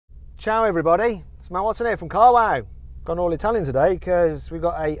Ciao everybody, it's Matt Watson here from carwow. Gone all Italian today because we've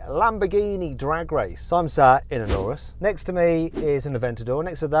got a Lamborghini drag race. So I'm sat in an Urus. Next to me is an Aventador,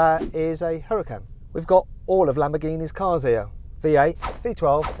 next to that is a Huracan. We've got all of Lamborghini's cars here. V8,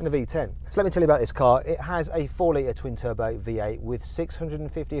 V12 and a V10. So let me tell you about this car. It has a 4-litre twin-turbo V8 with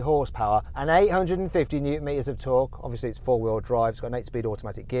 650 horsepower and 850 newton meters of torque. Obviously it's 4-wheel drive, it's got an 8-speed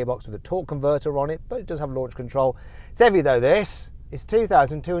automatic gearbox with a torque converter on it, but it does have launch control. It's heavy though, this. It's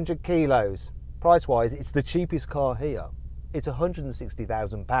 2,200 kilos. Price-wise, it's the cheapest car here. It's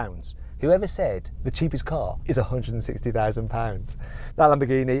 £160,000. Whoever said the cheapest car is £160,000? That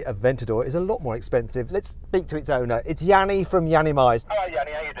Lamborghini Aventador is a lot more expensive. Let's speak to its owner. It's Yanni from Yanni Mize. Hi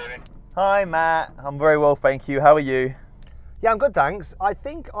Yanni, how you doing? Hi Matt, I'm very well thank you. How are you? Yeah, I'm good thanks. I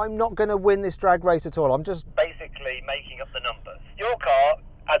think I'm not going to win this drag race at all. I'm just basically making up the numbers. Your car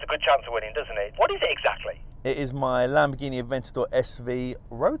has a good chance of winning, doesn't it? What is it exactly? It is my Lamborghini Aventador SV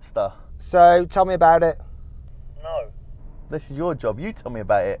Roadster. So tell me about it. No. This is your job, you tell me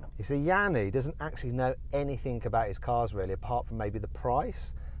about it. You see, Yanni doesn't actually know anything about his cars really, apart from maybe the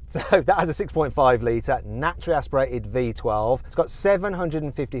price. So that has a 6.5 litre naturally aspirated V12. It's got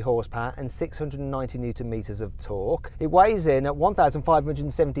 750 horsepower and 690 newton meters of torque. It weighs in at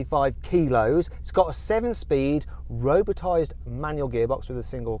 1,575 kilos. It's got a 7-speed robotised manual gearbox with a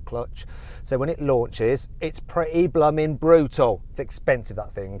single clutch. So when it launches, it's pretty blooming brutal. It's expensive,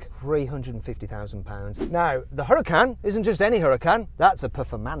 that thing. £350,000. Now, the Huracan isn't just any Huracan, that's a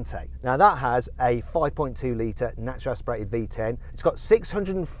Performante. Now that has a 5.2 litre naturally aspirated V10. It's got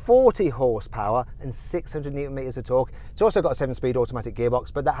 640 horsepower and 600 newton meters of torque. It's also got a 7-speed automatic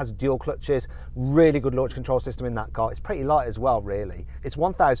gearbox, but that has dual clutches, really good launch control system in that car. It's pretty light as well, really. It's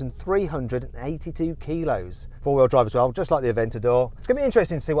 1,382 kilos. 4-wheel drive as well, just like the Aventador. It's going to be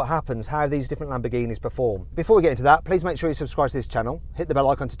interesting to see what happens, how these different Lamborghinis perform. Before we get into that, please make sure you subscribe to this channel. Hit the bell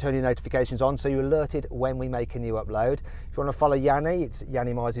icon to turn your notifications on so you're alerted when we make a new upload. If you want to follow Yanni, it's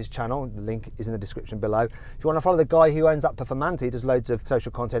Yanni Mize's channel. The link is in the description below. If you want to follow the guy who owns that Performante, he does loads of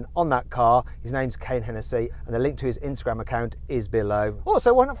social content on that car. His name's Kane Hennessy and the link to his Instagram account is below.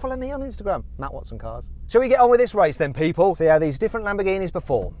 Also, why not follow me on Instagram, Matt Watson Cars. Shall we get on with this race then, people? See how these different Lamborghinis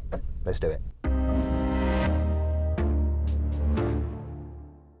perform. Let's do it.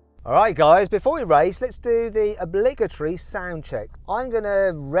 All right guys, before we race, let's do the obligatory sound check. I'm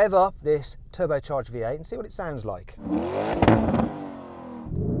gonna rev up this turbocharged V8 and see what it sounds like.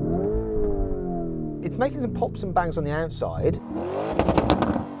 It's making some pops and bangs on the outside,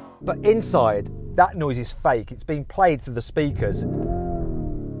 but inside, that noise is fake. It's being played through the speakers.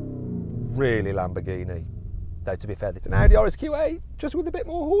 Really Lamborghini. Though to be fair, it's an Audi RSQ8, just with a bit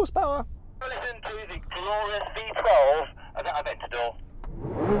more horsepower. Listen to the glorious V12 of that Aventador.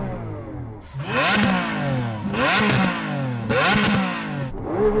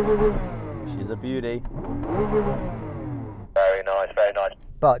 She's a beauty. Very nice, very nice.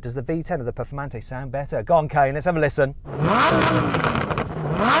 But does the V10 of the Performante sound better? Go on, Kane, let's have a listen.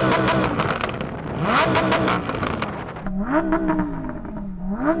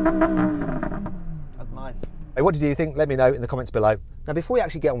 That's nice. Hey, what did you think? Let me know in the comments below. Now, before we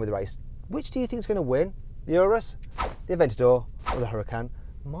actually get on with the race, which do you think is going to win? The Urus, the Aventador, or the Huracan?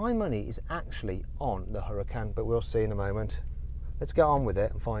 My money is actually on the Huracan, but we'll see in a moment. Let's get on with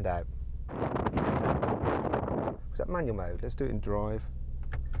it and find out. Is that manual mode? Let's do it in drive.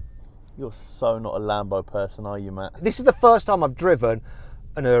 You're so not a Lambo person, are you, Matt? This is the first time I've driven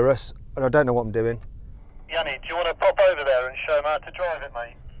an Urus, and I don't know what I'm doing. Yanni, do you want to pop over there and show him how to drive it,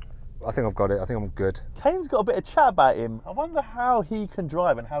 mate? I think I've got it. I think I'm good. Kane's got a bit of chat about him. I wonder how he can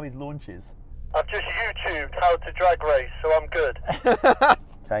drive and how his launches. I've just YouTubed how to drag race, so I'm good.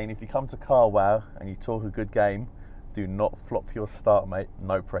 Kane, if you come to carwow and you talk a good game, do not flop your start, mate.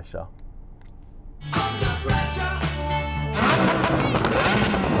 No pressure. Under pressure.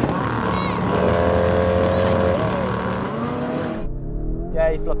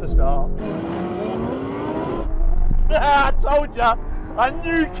 Yay, fluff the start. I told ya! I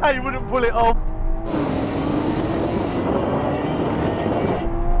knew Kane wouldn't pull it off.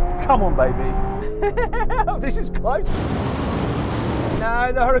 Come on, baby. Oh, this is close.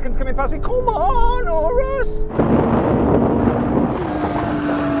 No, the Huracan's coming past me. Come on, Urus.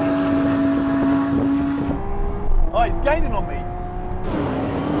 Oh, he's gaining on me.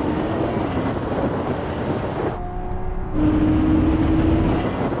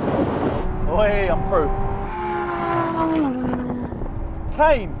 Oi, I'm through.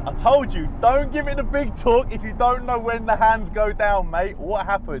 Kane, I told you, don't give it the big talk if you don't know when the hands go down, mate. What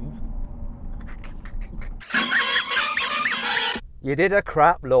happened? You did a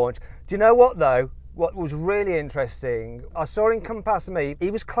crap launch. Do you know what though? What was really interesting, I saw him come past me.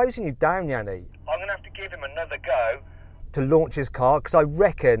 He was closing you down, Yanni. I'm going to have to give him another go. To launch his car, because I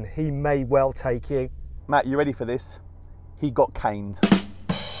reckon he may well take you. Matt, you ready for this? He got caned.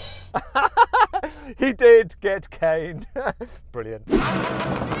 He did get caned. Brilliant. He's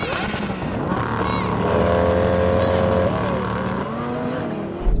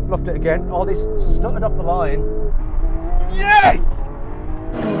fluffed it again. Oh, this stuttered off the line. Yes!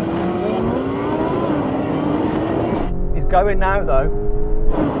 He's going now, though.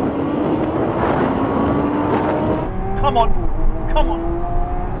 Come on, come on.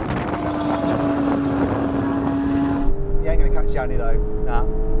 He ain't going to catch Yanni, though. Nah.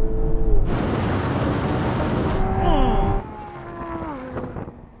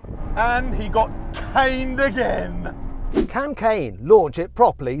 And he got caned again. Can Kane launch it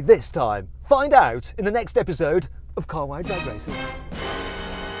properly this time? Find out in the next episode of carwow Drag Races.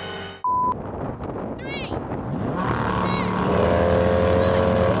 3, 2,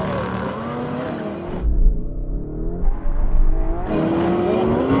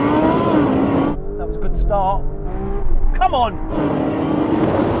 1. That was a good start. Come on.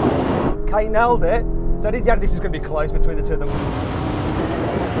 Kane nailed it. So did Yanni. This is going to be close between the two of them.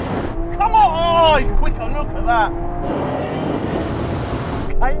 Come on. Oh, he's quicker. Look at that.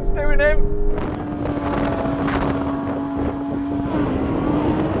 Kane's doing him.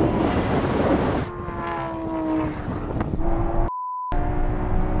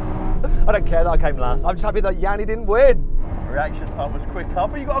 I don't care that I came last. I'm just happy that Yanni didn't win. Reaction time was quicker,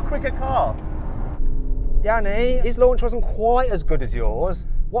 but you got a quicker car. Yanni, his launch wasn't quite as good as yours.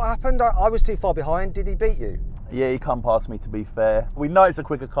 What happened? I was too far behind. Did he beat you? Yeah, he come past me, to be fair. We know it's a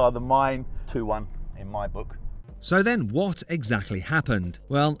quicker car than mine. 2-1 in my book. So then what exactly happened?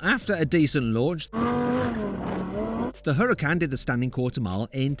 Well, after a decent launch, the Huracan did the standing quarter mile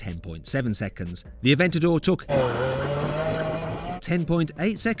in 10.7 seconds. The Aventador took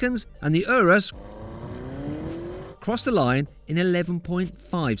 10.8 seconds and the Urus crossed the line in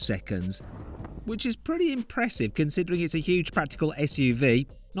 11.5 seconds, which is pretty impressive considering it's a huge practical SUV,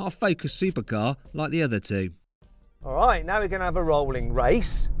 not a Focus supercar like the other two. All right, now we're going to have a rolling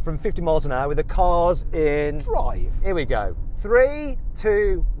race from 50 miles an hour with the cars in drive. Here we go. 3,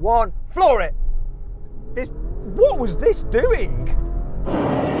 2, 1, floor it. What was this doing?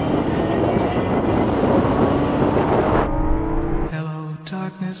 Hello,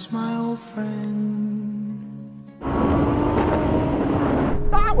 darkness, my old friend.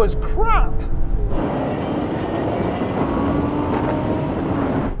 That was crap.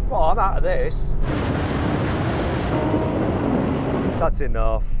 Well, I'm out of this. That's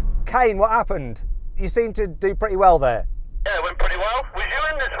enough. Kane, what happened? You seem to do pretty well there. Yeah, it went pretty well. Was you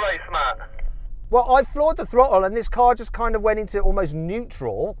in this race, Matt? Well, I floored the throttle and this car just kind of went into almost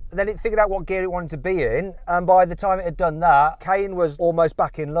neutral. Then it figured out what gear it wanted to be in. And by the time it had done that, Kane was almost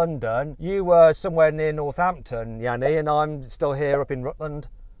back in London. You were somewhere near Northampton, Yanni, and I'm still here up in Rutland.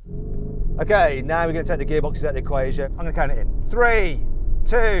 Okay, now we're going to take the gearboxes out of the equation. I'm going to count it in. 3,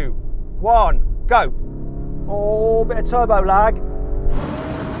 2, 1, go. Oh, bit of turbo lag.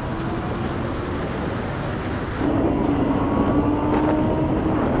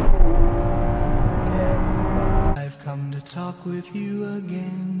 I've come to talk with you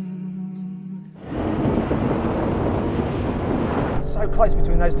again. It's so close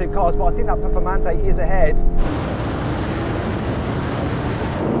between those two cars, but I think that Performante is ahead.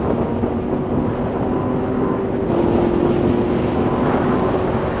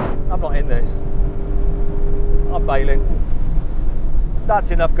 I'm not in this. I'm bailing.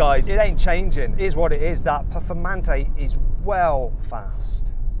 That's enough, guys. It ain't changing. It is what it is. That Performante is well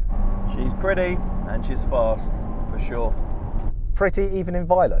fast. She's pretty and she's fast, for sure. Pretty even in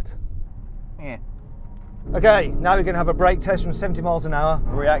violet. Yeah. Okay, now we're going to have a brake test from 70 miles an hour.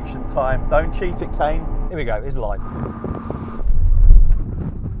 Reaction time. Don't cheat it, Kane. Here we go. Here's the line.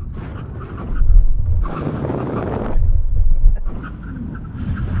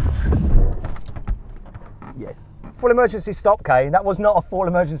 Yes. Full emergency stop, Kane. That was not a full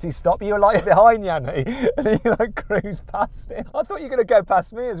emergency stop. You were like behind Yanni and then you like cruised past it. I thought you were going to go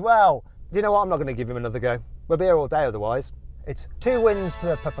past me as well. Do you know what? I'm not going to give him another go. We'll be here all day otherwise. It's 2 wins to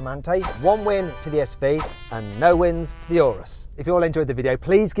the Performante, 1 win to the SV, and no wins to the Urus. If you all enjoyed the video,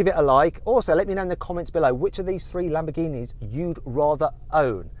 please give it a like. Also, let me know in the comments below which of these 3 Lamborghinis you'd rather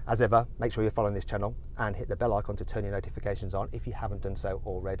own. As ever, make sure you're following this channel and hit the bell icon to turn your notifications on if you haven't done so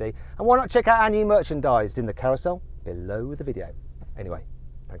already. And why not check out our new merchandise in the carousel below the video. Anyway,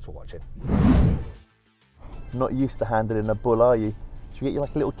 thanks for watching. Not used to handling a bull, are you? Should we get you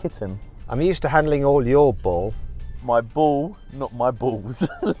like a little kitten? I'm used to handling all your bull. my ball, not my balls.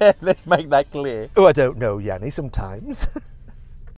 Let's make that clear. Oh, I don't know, Yanni, sometimes.